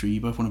in history, you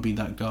both want to be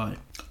that guy.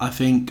 I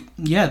think,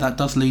 that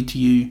does lead to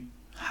you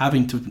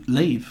having to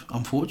leave,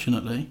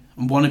 unfortunately.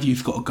 And one of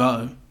you's got to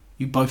go.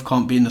 You both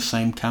can't be in the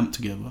same camp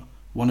together.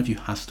 One of you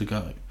has to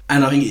go.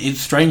 And I think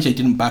it's strange they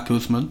didn't back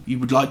Usman. You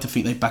would like to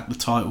think they backed the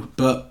title.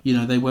 But,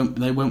 they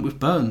went with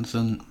Burns.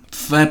 And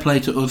fair play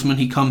to Usman.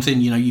 He comes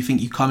in, you think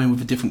you come in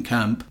with a different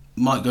camp.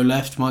 Might go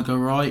left, might go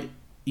right.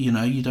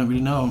 You don't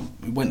really know.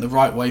 It went the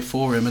right way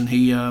for him, and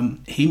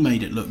he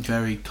made it look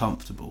very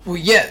comfortable. Well,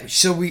 yeah.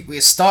 So we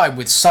started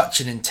with such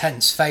an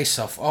intense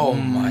face-off. Oh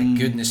my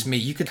goodness me!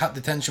 You could cut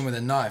the tension with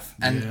a knife,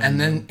 and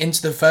then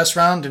into the first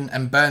round,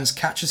 and Burns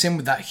catches him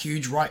with that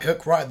huge right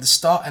hook right at the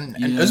start, and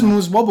Usman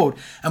was wobbled.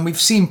 And we've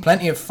seen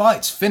plenty of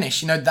fights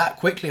finish, that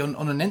quickly on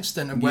an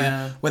instant, and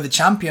where the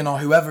champion or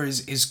whoever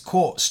is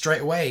caught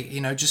straight away,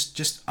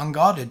 just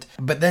unguarded.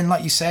 But then,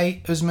 like you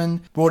say,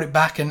 Usman brought it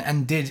back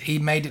and he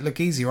made it look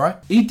easy, right?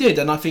 He did,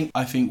 and I think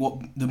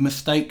what the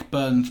mistake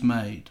Burns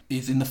made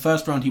is in the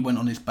first round he went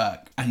on his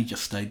back and he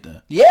just stayed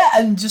there. Yeah,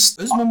 and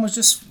Usman was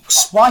just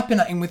swiping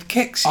at him with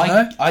kicks,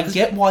 I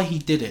get why he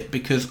did it,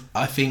 because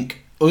I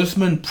think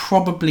Usman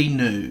probably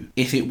knew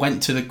if it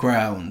went to the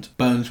ground,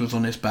 Burns was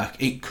on his back,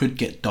 it could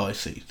get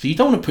dicey. So you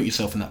don't want to put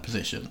yourself in that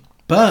position.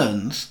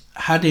 Burns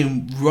had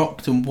him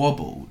rocked and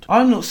wobbled.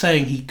 I'm not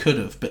saying he could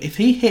have, but if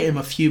he hit him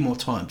a few more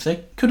times,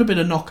 there could have been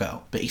a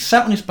knockout. But he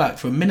sat on his back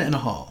for a minute and a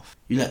half.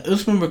 You let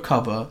Usman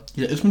recover,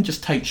 you let Usman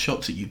just take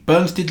shots at you.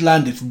 Burns did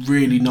land this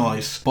really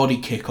nice body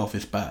kick off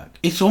his back.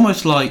 It's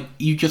almost like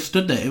you just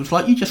stood there. It was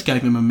like you just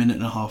gave him a minute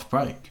and a half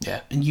break.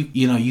 Yeah. And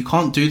you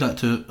can't do that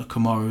to a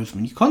Kamaru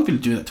Usman. You can't really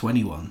do that to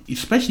anyone.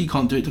 Especially you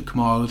can't do it to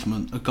Kamaru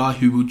Usman, a guy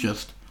who will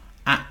just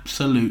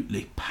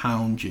absolutely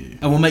pound you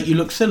and will make you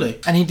look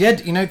silly. And he did,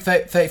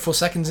 34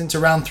 seconds into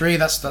round 3,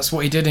 that's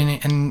what he did,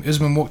 and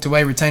Usman walked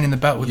away retaining the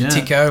belt with the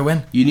TKO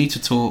win. You need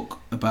to talk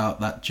about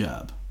that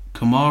jab.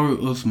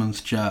 Kamaru Usman's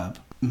jab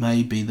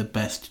may be the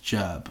best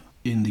jab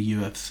in the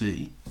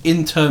UFC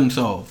in terms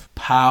of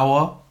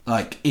power,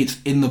 Like,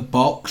 it's in the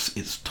box,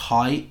 it's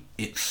tight,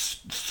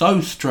 it's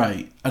so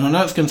straight. And I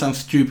know it's going to sound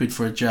stupid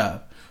for a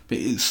jab, but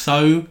it's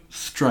so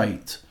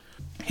straight.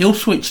 He'll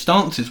switch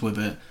stances with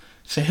it.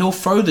 So he'll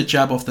throw the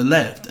jab off the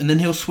left, and then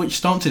he'll switch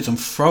stances and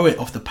throw it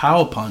off the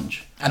power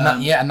punch. And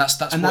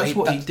that's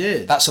what he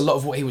did. That's a lot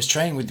of what he was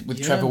training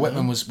with. Trevor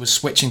Whitman was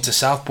switching to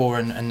southpaw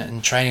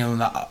and training on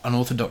that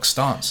unorthodox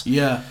stance.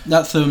 Yeah,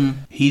 that's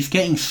he's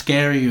getting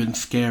scarier and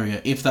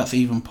scarier, if that's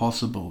even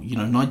possible. You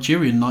know,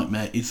 Nigerian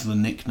Nightmare is the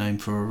nickname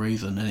for a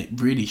reason, and it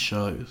really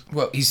shows.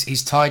 Well,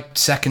 he's tied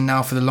second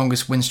now for the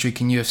longest win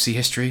streak in UFC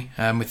history,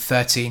 with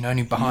 13,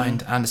 only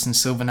behind Anderson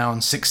Silva now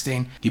on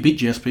 16. He beat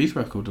GSP's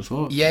record as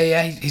well.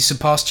 Yeah, he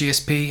surpassed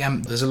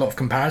GSP. There's a lot of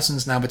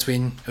comparisons now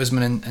between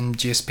Usman and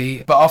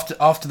GSP. But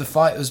after the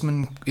fight,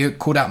 Usman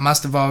called out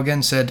Masvidal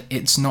again, said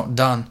it's not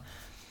done.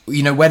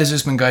 You know, where does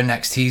Usman go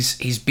next?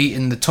 He's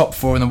beaten the top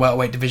 4 in the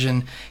welterweight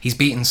division. He's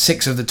beaten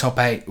 6 of the top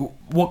 8.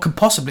 What could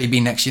possibly be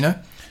next? You know,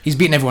 he's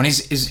beaten everyone.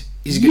 He's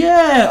good.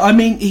 Yeah, I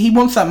mean, he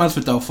wants that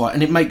Masvidal fight,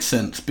 and it makes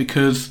sense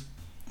because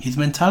his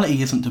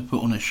mentality isn't to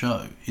put on a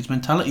show. His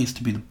mentality is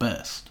to be the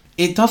best.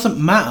 It doesn't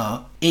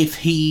matter if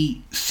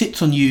he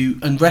sits on you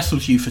and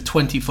wrestles you for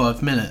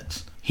 25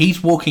 minutes.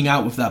 He's walking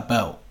out with that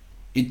belt.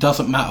 It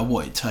doesn't matter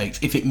what it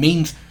takes. If it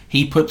means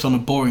he puts on a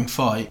boring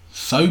fight,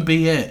 so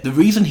be it. The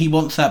reason he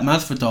wants that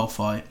Masvidal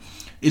fight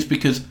is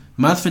because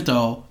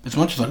Masvidal, as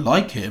much as I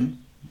like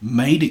him,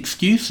 made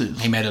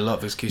excuses. He made a lot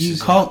of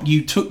excuses.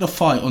 You took the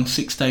fight on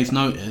 6 days'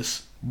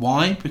 notice.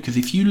 Why? Because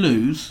if you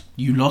lose,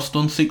 you lost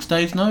on 6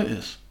 days'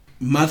 notice.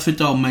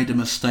 Masvidal made a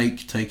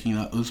mistake taking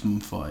that Usman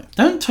fight.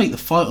 Don't take the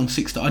fight on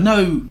 6 days. I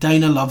know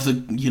Dana loves a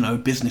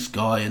business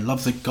guy and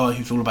loves a guy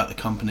who's all about the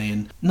company.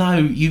 And no,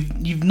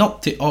 you've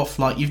knocked it off.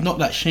 Like, you've knocked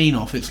that sheen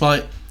off. It's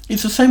like,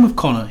 it's the same with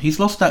Conor. He's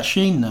lost that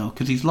sheen now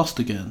because he's lost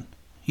again.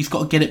 He's got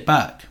to get it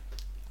back.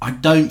 I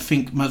don't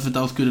think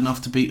Masvidal's good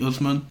enough to beat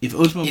Usman.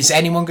 Is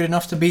anyone good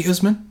enough to beat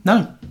Usman?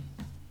 No.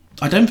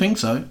 I don't think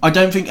so. I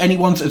don't think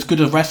anyone's as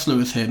good a wrestler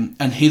as him,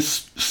 and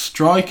his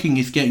striking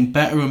is getting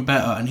better and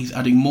better, and he's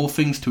adding more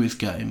things to his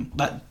game.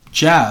 That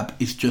jab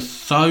is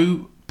just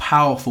so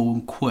powerful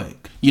and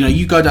quick. You know,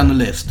 you go down the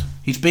list.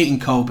 He's beaten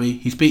Colby,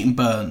 he's beaten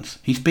Burns,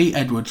 he's beat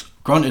Edwards,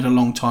 granted a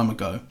long time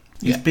ago.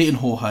 He's beaten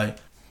Jorge.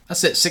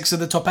 That's it, 6 of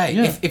the top 8.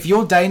 Yeah. If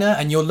you're Dana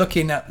and you're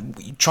looking at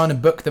trying to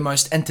book the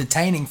most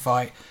entertaining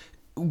fight,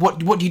 what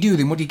do you do with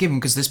him? What do you give him?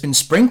 Because there's been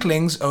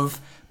sprinklings of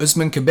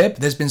Usman Khabib.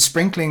 There's been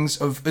sprinklings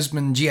of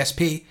Usman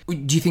GSP.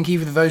 Do you think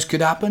either of those could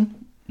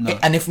happen? No.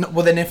 And if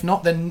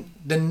not, then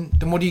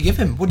what do you give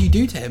him? What do you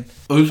do to him?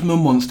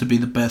 Usman wants to be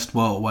the best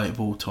welterweight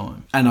of all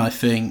time, and I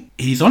think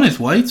he's on his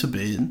way to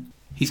being.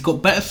 He's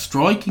got better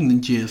striking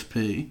than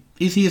GSP.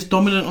 Is he as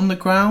dominant on the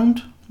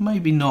ground?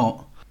 Maybe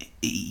not.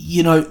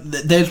 You know,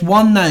 there's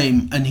one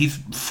name, and he's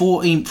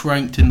 14th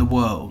ranked in the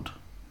world.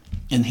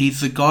 And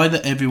he's the guy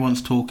that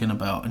everyone's talking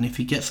about. And if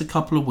he gets a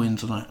couple of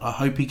wins, and I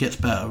hope he gets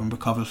better and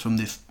recovers from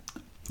this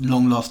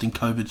long-lasting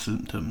COVID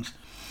symptoms.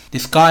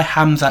 This guy,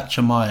 Khamzat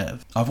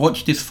Chimaev, I've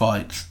watched his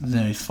fights,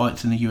 his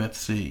fights in the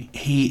UFC.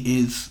 He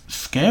is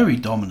scary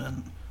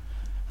dominant.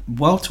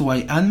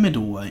 Welterweight and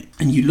middleweight.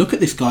 And you look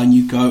at this guy and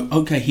you go,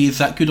 okay, he is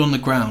that good on the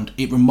ground.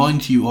 It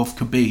reminds you of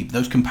Khabib.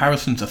 Those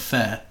comparisons are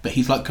fair. But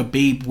he's like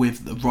Khabib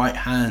with the right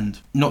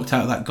hand. Knocked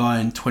out that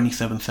guy in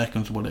 27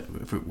 seconds,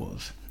 whatever it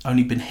was.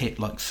 Only been hit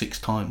like 6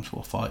 times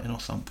while fighting or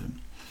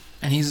something.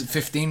 And he's at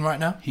 15 right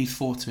now? He's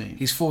 14.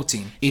 He's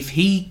 14. If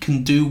he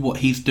can do what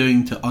he's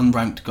doing to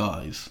unranked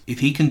guys, if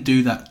he can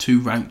do that to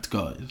ranked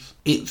guys,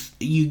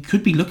 you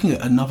could be looking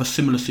at another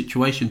similar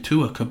situation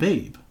to a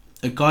Khabib.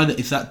 A guy that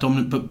is that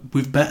dominant but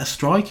with better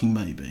striking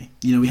maybe.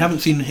 You know, we haven't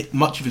seen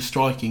much of his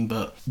striking,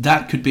 but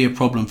that could be a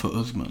problem for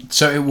Usman.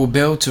 So it will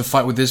build to a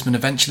fight with Usman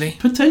eventually?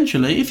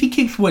 Potentially. If he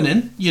keeps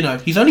winning, you know,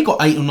 he's only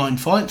got 8 or 9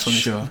 fights on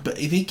his. But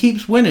if he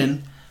keeps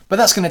winning... But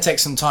that's going to take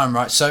some time,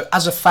 right? So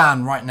as a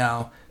fan right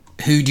now,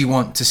 who do you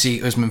want to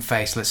see Usman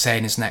face, let's say,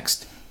 in his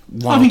next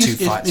 1 or 2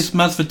 fights? It's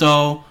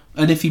Masvidal,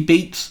 and if he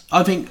beats...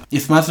 I think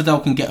if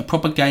Masvidal can get a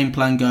proper game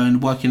plan going,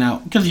 working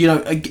out... Because, you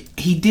know,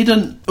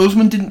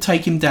 Usman didn't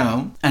take him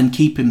down and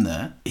keep him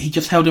there. He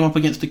just held him up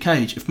against the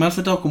cage. If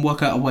Masvidal can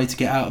work out a way to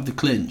get out of the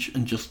clinch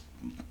and just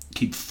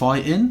keep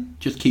fighting,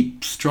 just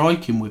keep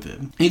striking with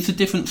him, it's a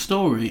different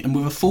story. And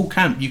with a full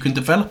camp, you can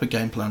develop a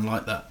game plan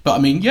like that. But I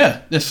mean,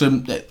 yeah, there's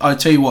some... I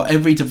tell you what,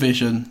 every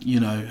division, you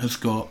know, has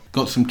got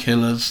some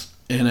killers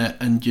in it,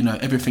 and you know,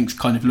 everything's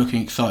kind of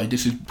looking excited.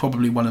 This is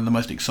probably one of the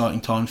most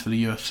exciting times for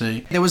the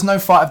UFC. There was no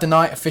fight of the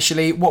night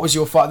officially. What was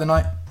your fight of the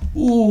night?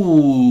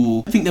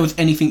 Ooh, I think there was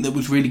anything that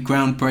was really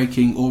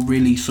groundbreaking or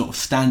really sort of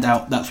stand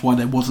out. That's why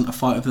there wasn't a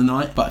fight of the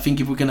night. But I think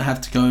if we're going to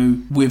have to go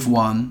with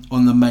one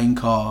on the main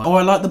card...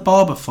 I like the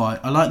Barber fight.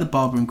 I like the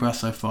Barber and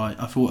Grasso fight.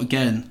 I thought,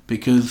 again,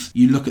 because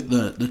you look at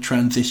the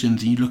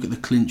transitions and you look at the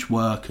clinch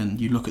work and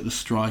you look at the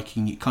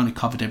striking, it kind of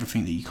covered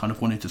everything that you kind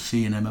of wanted to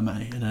see in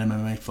MMA, in an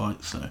MMA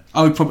fight. So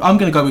I'm going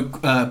going to go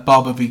with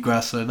Barber v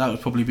Grasso. That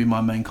would probably be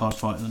my main card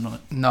fight of the night.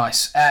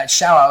 Nice.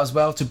 Shout out as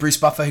well to Bruce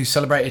Buffer, who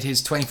celebrated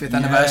his 25th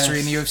anniversary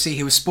in the UFC.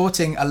 He was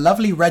sporting a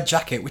lovely red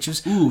jacket, which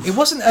was... Oof. It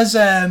wasn't as...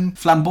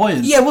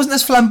 flamboyant. Yeah, it wasn't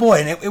as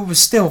flamboyant. It was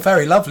still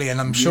very lovely, and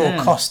I'm sure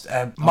cost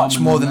much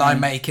more than I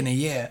make in a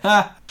year.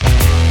 But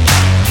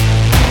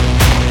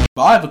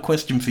I have a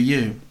question for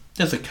you.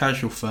 As a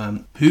casual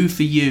fan, who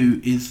for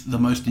you is the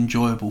most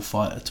enjoyable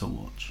fighter to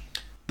watch?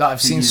 That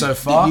I've seen so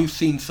far? That you've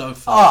seen so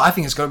far? Oh, I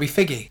think it's got to be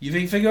Figgy. You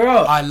think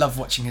Figueroa? I love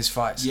watching his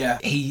fights. Yeah.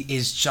 He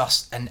is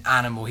just an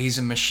animal. He's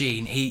a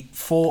machine. He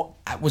fought,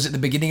 was it the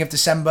beginning of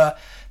December,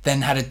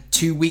 then had a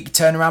 2-week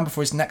turnaround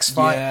before his next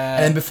fight. Yeah.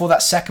 And then before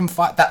that second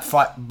fight, that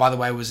fight, by the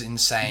way, was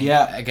insane.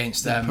 Yeah.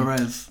 Against...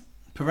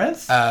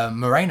 Perez?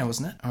 Moreno,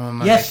 wasn't it?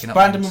 Yes,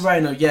 Brandon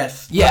Moreno,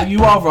 yes. Yeah. No,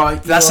 you are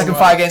right. That second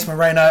fight against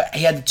Moreno,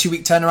 he had a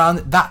 2-week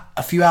turnaround. That,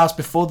 a few hours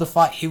before the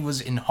fight, he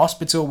was in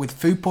hospital with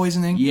food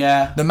poisoning.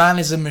 Yeah. The man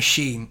is a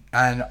machine,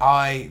 and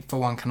I, for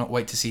one, cannot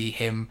wait to see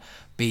him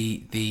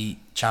be the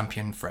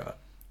champion forever.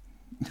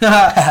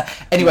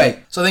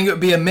 Anyway, so I think it would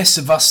be amiss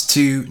of us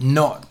to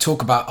not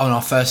talk about, on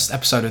our first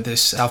episode of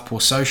this Southpaw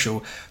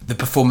Social, the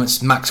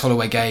performance Max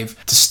Holloway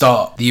gave to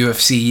start the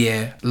UFC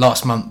year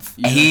last month.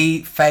 Yeah.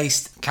 He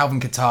faced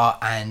Calvin Kattar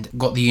and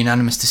got the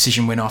unanimous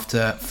decision win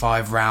after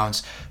 5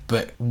 rounds.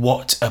 But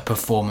what a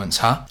performance,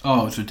 huh?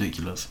 Oh, it's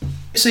ridiculous.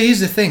 So here's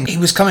the thing. He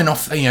was coming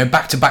off,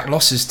 back-to-back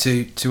losses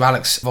to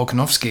Alex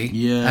Volkanovski.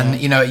 Yeah. And,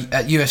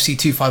 at UFC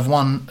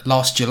 251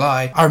 last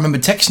July, I remember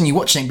texting you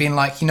watching it being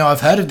like,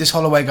 I've heard of this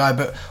Holloway guy,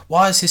 but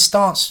why is his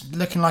stance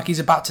looking like he's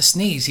about to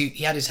sneeze?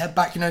 He had his head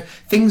back,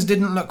 things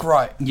didn't look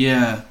right.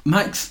 Yeah.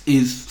 Max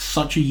is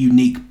such a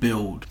unique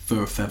build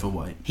for a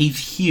featherweight.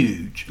 He's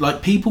huge.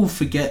 Like, people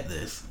forget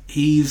this.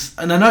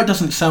 And I know it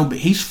doesn't sound, but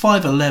he's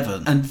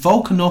 5'11", and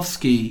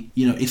Volkanovski,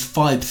 is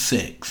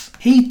 5'6".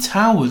 He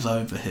towers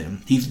over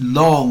him. He's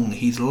long,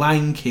 he's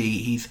lanky,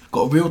 he's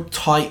got a real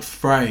tight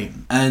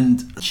frame,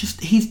 and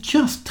he's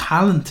just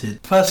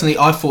talented. Personally,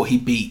 I thought he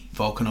beat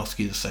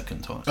Volkanovski the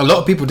second time. A lot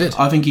of people did.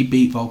 I think he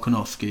beat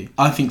Volkanovski.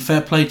 I think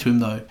fair play to him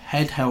though.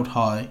 Head held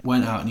high,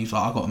 went out, and he's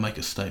like, I've got to make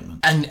a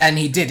statement. And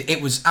he did.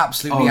 It was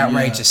absolutely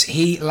outrageous. Yeah.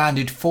 He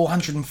landed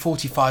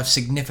 445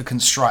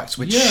 significant strikes,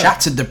 which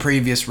shattered the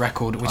previous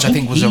record, which I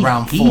think was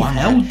around 400. He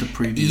held the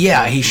previous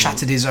record. He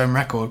shattered his own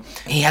record.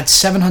 He had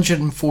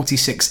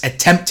 746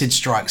 attempted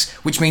strikes,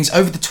 which means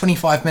over the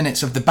 25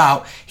 minutes of the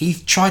bout, he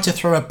tried to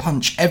throw a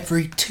punch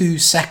every 2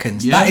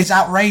 seconds. Yeah. That is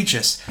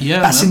outrageous. Yeah,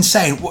 that's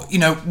insane. What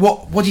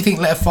do you think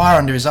lit a fire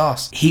under his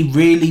ass? He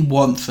really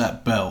wants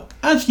that belt.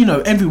 As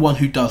everyone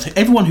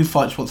who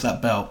fights wants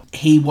that belt.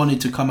 He wanted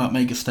to come out,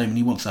 make a statement.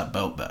 He wants that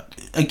belt back.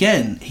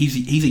 Again, he's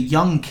a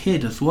young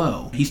kid as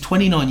well. He's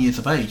 29 years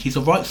of age. He's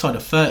the right side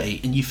of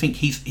 30, and you think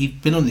he's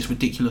been on this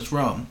ridiculous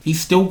run. He's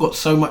still got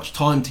so much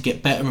time to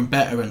get better and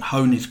better and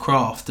hone his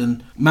craft.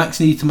 And Max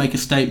needed to make a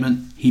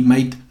statement. He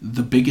made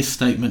the biggest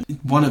statement.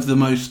 One of the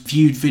most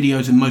viewed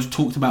videos and most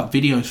talked about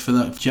videos for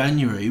that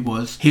January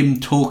was him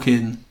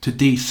talking to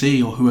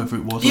DC or whoever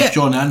it was, or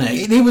John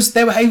Anik. He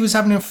was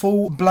having a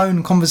full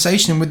blown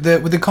conversation with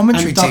the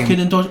commentary and team, ducking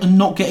and dodging and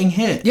not getting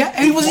hit. Yeah,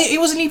 he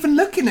wasn't even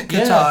looking at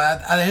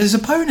Kattar at his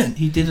opponent.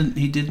 He didn't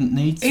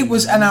need to. It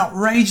was an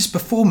outrageous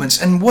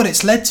performance, and what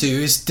it's led to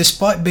is,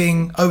 despite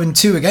being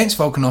 0-2 against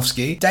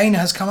Volkanovski, Dana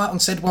has come out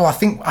and said, "Well, I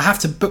think I have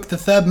to book the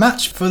third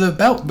match for the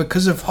belt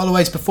because of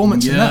Holloway's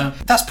performance." Yeah. In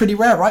that. That's pretty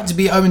rare, right? To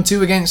be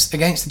 0-2 against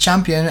the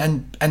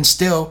champion and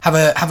still have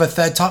a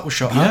third title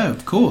shot. Huh? Yeah,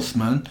 of course,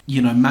 man.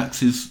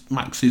 Max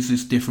is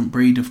this different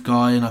breed of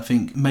guy, and I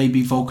think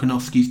maybe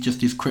Volkanovski's just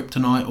his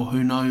kryptonite, or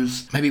who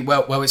knows. Maybe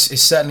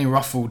it's certainly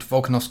ruffled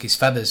Volkanovski's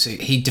feathers.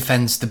 He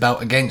defends the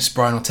belt against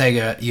Brian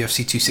Ortega at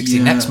UFC 260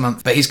 next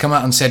month, but he's come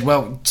out and said,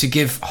 well, to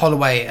give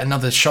Holloway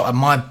another shot at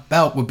my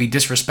belt would be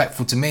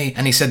disrespectful to me.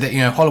 And he said that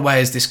Holloway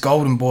is this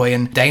golden boy,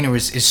 and Dana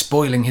is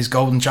spoiling his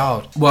golden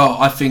child. Well,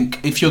 I think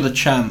if you're the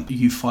champ,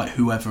 you fight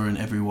whoever and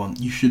everyone.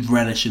 You should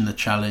relish in the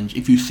challenge.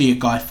 If you see a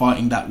guy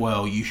fighting that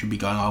well, you should be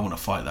going, I want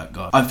to fight that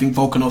guy. I think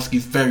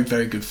Volkanovski's a very,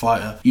 very good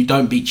fighter. You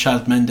don't beat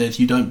Chaz Mendes,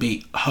 you don't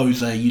beat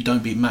Jose, you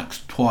don't beat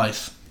Max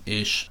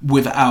twice-ish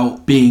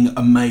without being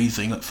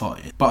amazing at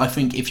fighting. But I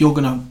think if you're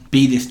going to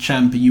be this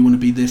champ and you want to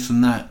be this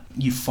and that,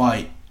 you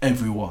fight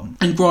everyone.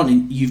 And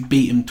granted, you've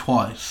beat him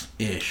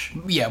twice-ish.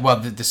 Yeah, well,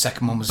 the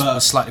second one was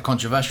slightly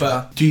controversial.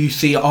 But do you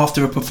see,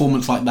 after a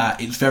performance like that,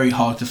 it's very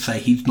hard to say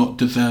he's not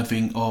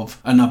deserving of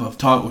another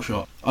title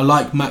shot. I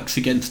like Max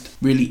against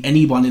really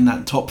anyone in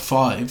that top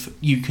 5.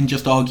 You can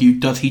just argue,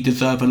 does he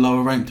deserve a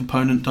lower ranked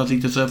opponent? Does he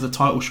deserve the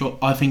title shot?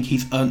 I think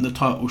he's earned the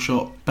title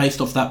shot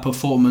based off that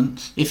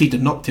performance. If he'd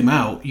have knocked him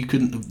out,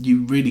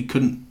 you really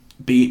couldn't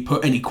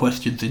put any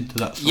questions into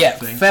that sort of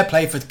thing. Yeah, fair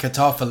play for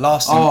Kattar for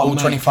lasting all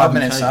 25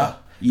 minutes, huh?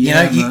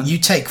 Yeah, you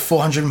take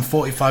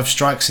 445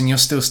 strikes and you're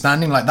still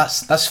standing. Like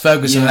that's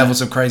Ferguson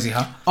levels of crazy,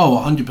 huh?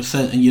 Oh,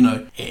 100%.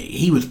 And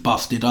he was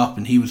busted up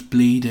and he was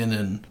bleeding,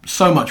 and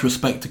so much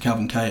respect to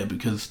Calvin Kattar,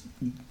 because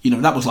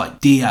that was like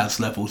Diaz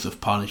levels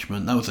of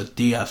punishment. That was a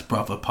Diaz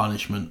brother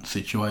punishment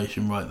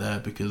situation right there,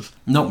 because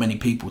not many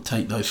people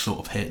take those sort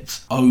of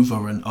hits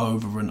over and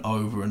over and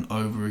over and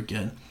over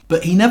again.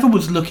 But he never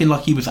was looking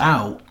like he was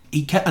out.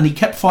 He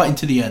kept fighting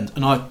to the end,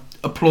 and I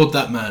applaud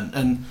that man,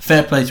 and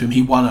fair play to him.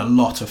 He won a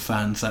lot of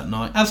fans that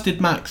night, as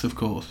did Max, of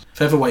course.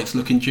 Featherweight's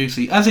looking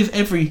juicy, as is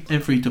every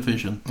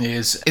division.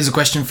 Here's a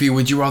question for you.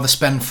 Would you rather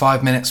spend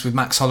 5 minutes with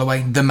Max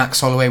Holloway, the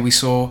Max Holloway we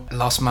saw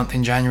last month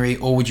in January,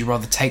 or would you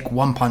rather take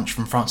one punch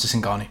from Francis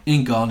Ngannou?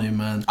 Ngannou,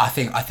 man. I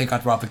think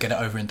I'd rather get it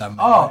over and done with.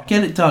 Oh,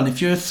 get it done.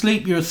 If you're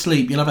asleep, you're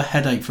asleep. You'll have a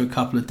headache for a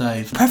couple of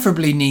days.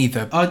 Preferably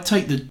neither. I'd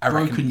take the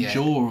broken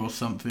jaw or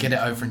something. Get it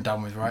over and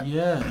done with, right?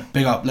 Yeah.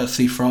 Big up. Let's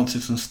see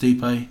Francis and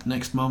Stipe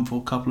next month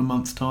or a couple of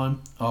months'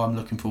 time. Oh, I'm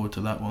looking forward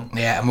to that one.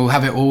 Yeah, and we'll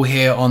have it all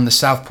here on the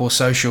Southpaw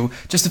Social.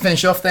 Just to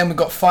finish off then, we've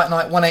got Fight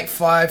Night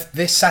 185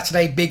 this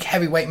Saturday. Big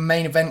heavyweight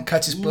main event.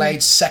 Curtis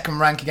Blades, second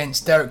rank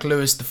against Derek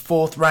Lewis, the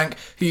fourth rank.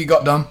 Who you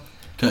got, Dom?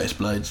 Curtis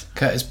Blades.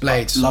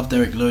 I love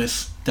Derek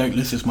Lewis. Derek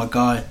Lewis is my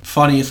guy.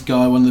 Funniest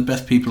guy, one of the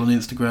best people on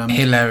Instagram.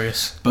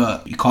 Hilarious.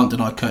 But you can't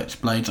deny Curtis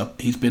Blades.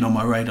 He's been on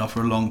my radar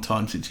for a long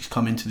time since he's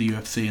come into the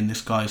UFC, and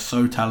this guy is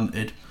so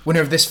talented.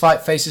 Winner of this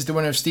fight faces the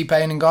winner of Stipe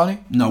and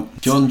Ngannou? No.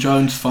 John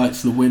Jones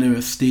fights the winner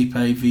of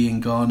Stipe v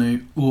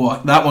Ngannou.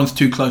 Ooh, that one's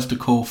too close to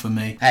call for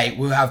me. Hey,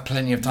 we'll have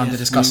plenty of time to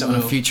discuss it on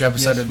a future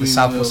episode of the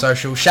Southpaw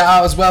Social. Shout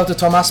out as well to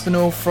Tom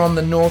Aspinall from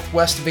the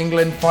northwest of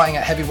England, fighting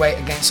at heavyweight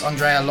against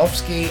Andrei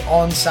Arlovski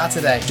on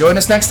Saturday. Join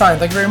us next time.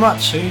 Thank you very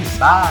much. Peace.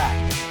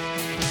 Bye.